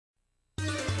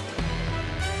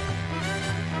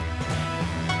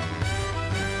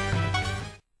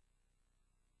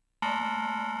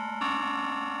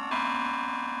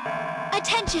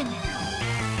attention!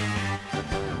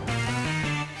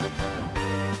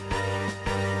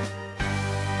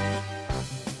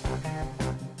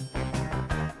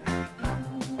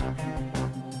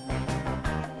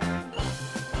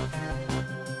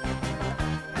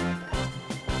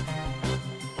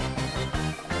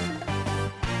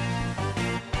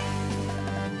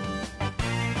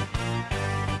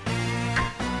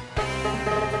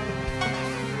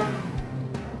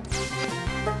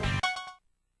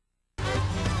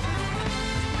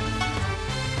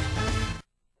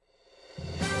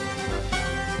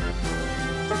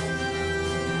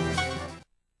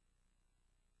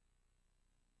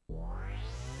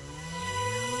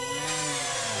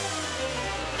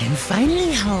 I'm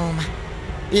finally home.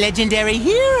 Legendary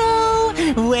hero,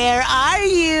 where are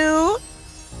you?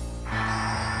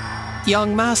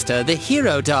 Young master, the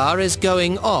hero dar is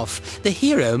going off. The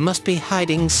hero must be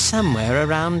hiding somewhere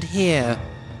around here.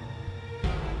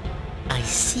 I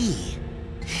see.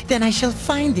 Then I shall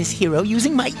find this hero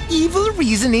using my evil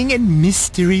reasoning and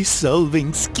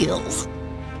mystery-solving skills.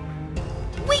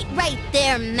 Wait right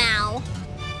there, Mal.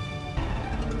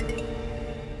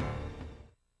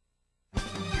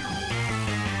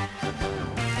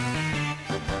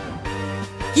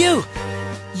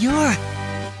 You're...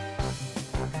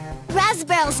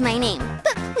 Raspberry's my name,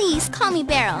 but please call me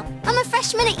Beryl. I'm a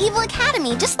freshman at Evil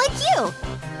Academy, just like you.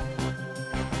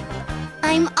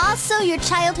 I'm also your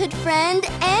childhood friend,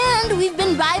 and we've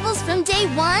been rivals from day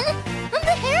one. I'm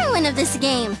the heroine of this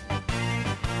game.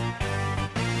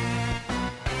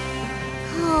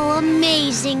 Oh,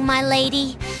 amazing, my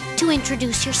lady. To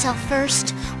introduce yourself first,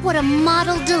 what a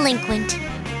model delinquent.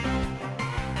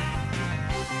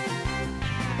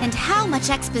 And how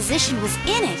much exposition was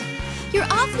in it! You're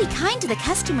awfully kind to the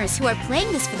customers who are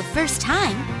playing this for the first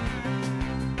time.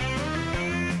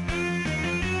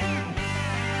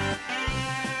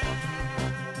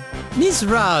 Miss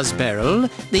Raspberry,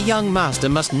 the young master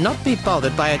must not be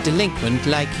bothered by a delinquent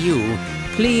like you.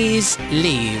 Please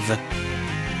leave.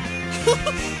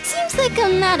 Seems like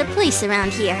I'm out of place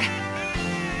around here.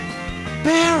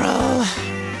 Beryl,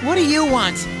 what do you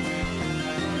want?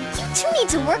 You two need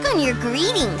to work on your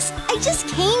greetings. I just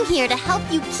came here to help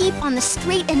you keep on the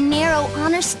straight and narrow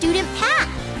honor student path.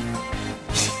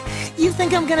 You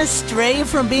think I'm gonna stray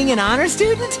from being an honor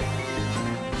student?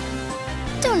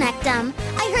 Don't act dumb.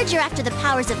 I heard you're after the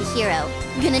powers of a hero.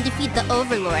 Gonna defeat the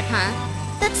Overlord, huh?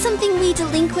 That's something we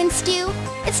delinquents do.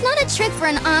 It's not a trick for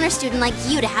an honor student like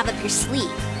you to have up your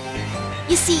sleeve.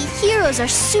 You see, heroes are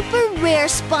super rare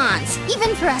spawns,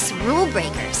 even for us rule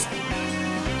breakers.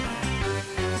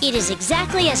 It is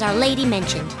exactly as Our Lady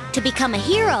mentioned. To become a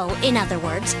hero, in other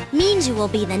words, means you will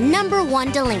be the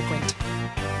 #1 delinquent.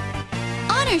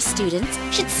 Honor students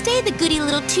should stay the goody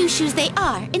little two-shoes they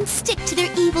are and stick to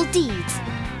their evil deeds.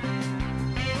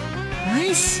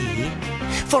 I see.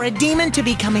 For a demon to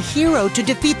become a hero to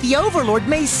defeat the Overlord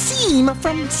may seem,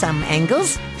 from some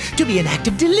angles, to be an act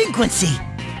of delinquency.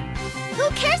 Who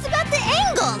cares about the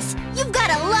angles? You've got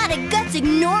a lot of guts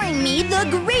ignoring me, the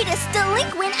greatest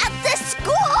delinquent at this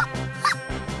school!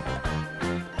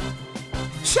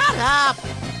 Shut up!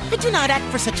 I do not act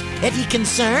for such petty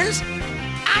concerns.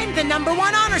 I'm the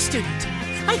 #1 honor student.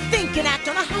 I think and act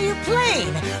on a higher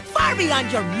plane, far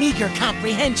beyond your meager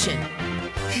comprehension.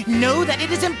 Know that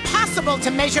it is impossible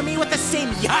to measure me with the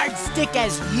same yardstick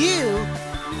as you.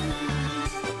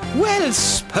 Well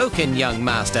spoken, young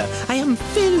master. I am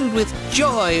filled with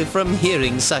joy from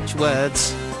hearing such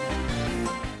words.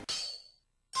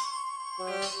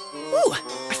 Ooh,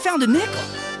 I found a nickel.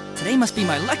 Today must be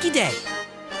my lucky day.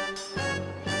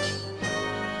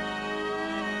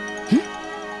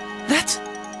 That's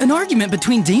an argument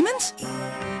between demons?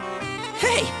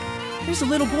 Hey, there's a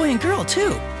little boy and girl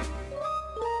too.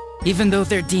 Even though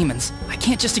they're demons, I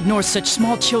can't just ignore such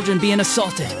small children being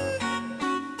assaulted.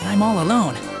 And I'm all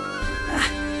alone.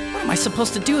 What am I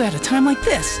supposed to do at a time like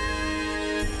this?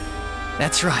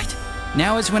 That's right.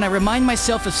 Now is when I remind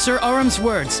myself of Sir Aram's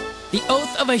words, the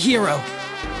oath of a hero.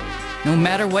 No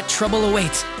matter what trouble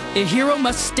awaits, a hero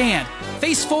must stand,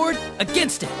 face forward,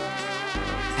 against it.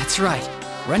 That's right.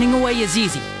 Running away is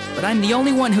easy, but I'm the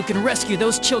only one who can rescue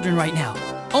those children right now.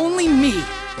 Only me.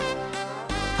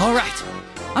 All right.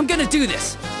 I'm gonna do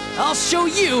this. I'll show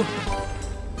you.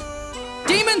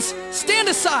 Demons, stand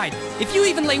aside. If you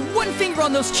even lay one finger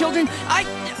on those children,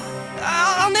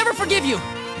 I'll never forgive you.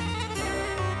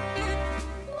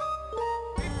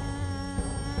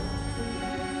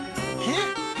 Huh?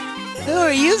 Who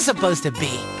are you supposed to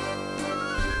be?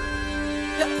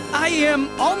 I am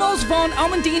Almost von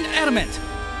Almundine Adamant.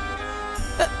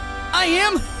 I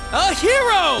am a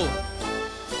hero!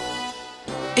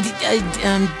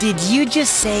 Did you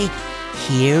just say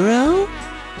hero?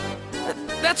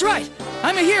 That's right!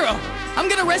 I'm a hero! I'm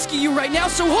gonna rescue you right now,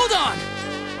 so hold on!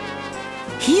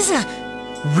 He's a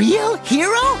real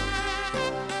hero?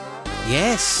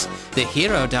 Yes, the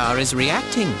Hero Dar is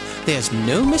reacting. There's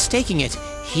no mistaking it.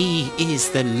 He is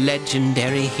the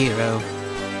legendary hero.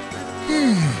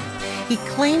 He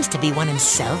claims to be one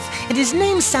himself, and his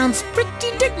name sounds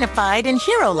pretty dignified and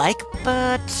hero-like,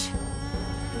 but...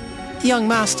 Young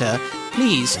Master,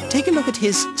 please take a look at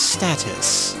his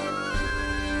status.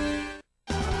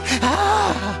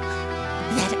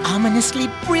 That ominously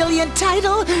brilliant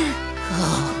title!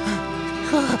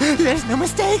 There's no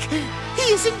mistake! He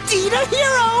is indeed a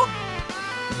hero!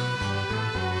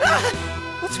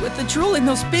 What's with the drool and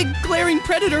those big, glaring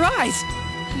predator eyes?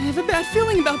 I have a bad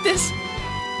feeling about this.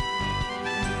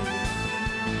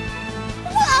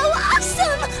 Whoa,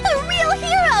 awesome! A real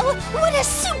hero! What a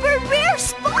super rare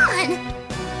spawn!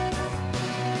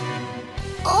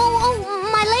 Oh,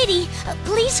 my lady,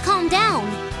 please calm down.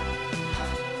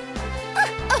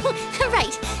 Oh,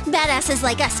 right. Badasses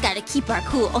like us gotta keep our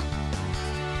cool.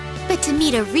 But to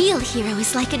meet a real hero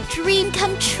is like a dream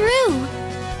come true.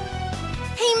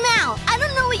 Hey, Mal, I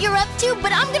don't know what you're up to,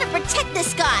 but I'm gonna protect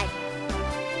this guy.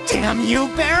 Damn you,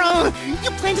 Beryl!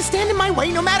 You plan to stand in my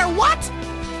way no matter what?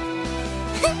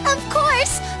 Of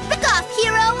course! Back off,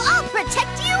 hero! I'll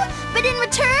protect you! But in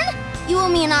return, you owe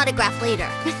me an autograph later.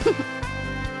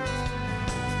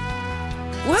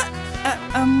 What?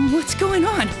 What's going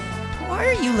on? Why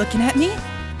are you looking at me?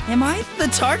 Am I the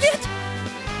target?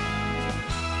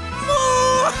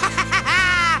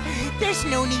 There's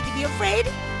no need to be afraid.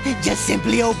 Just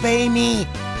simply obey me.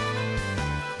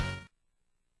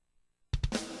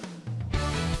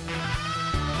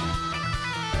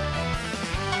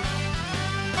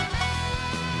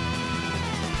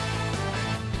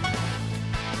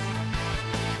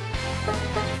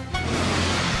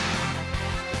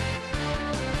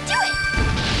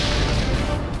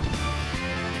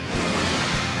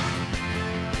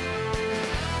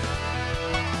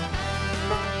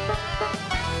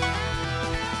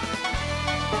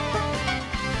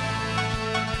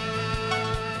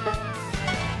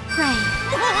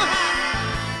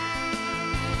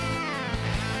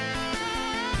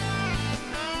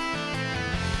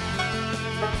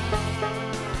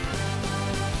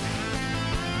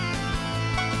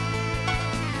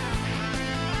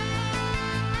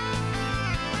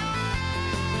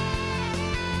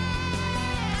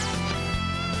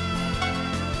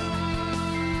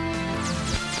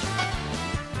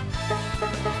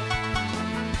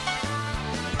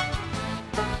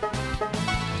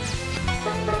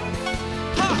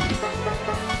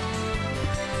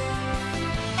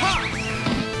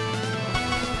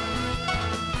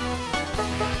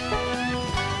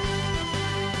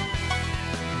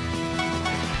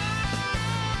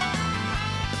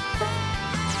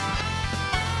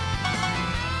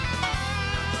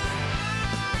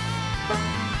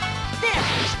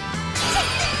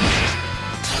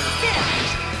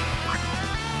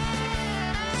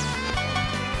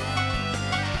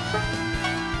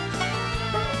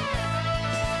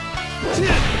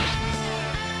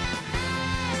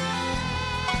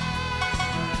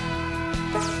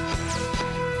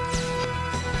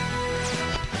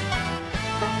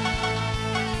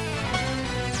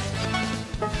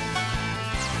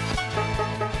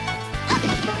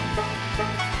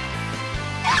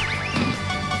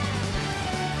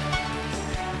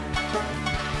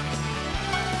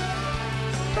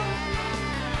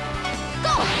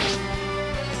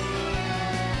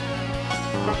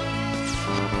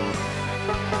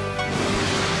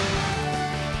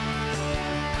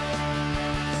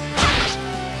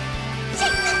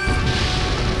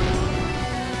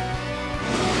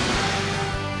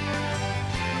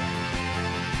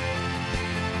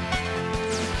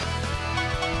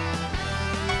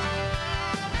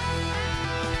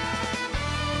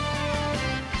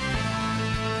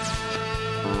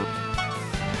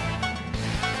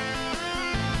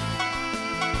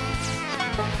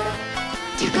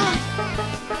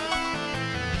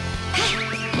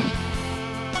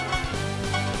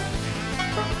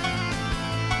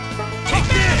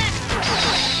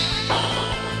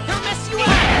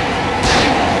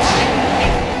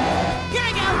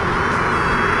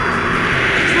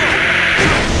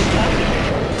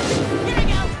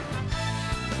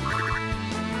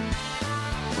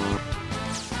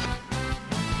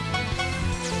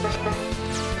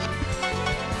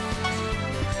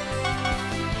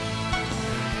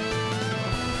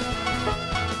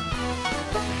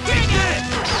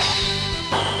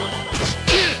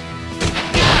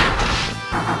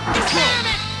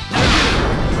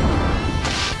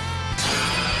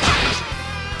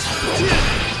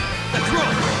 Let's roll!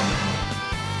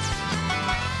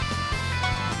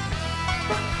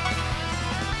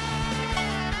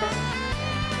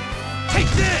 Take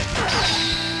this!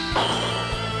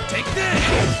 Take this!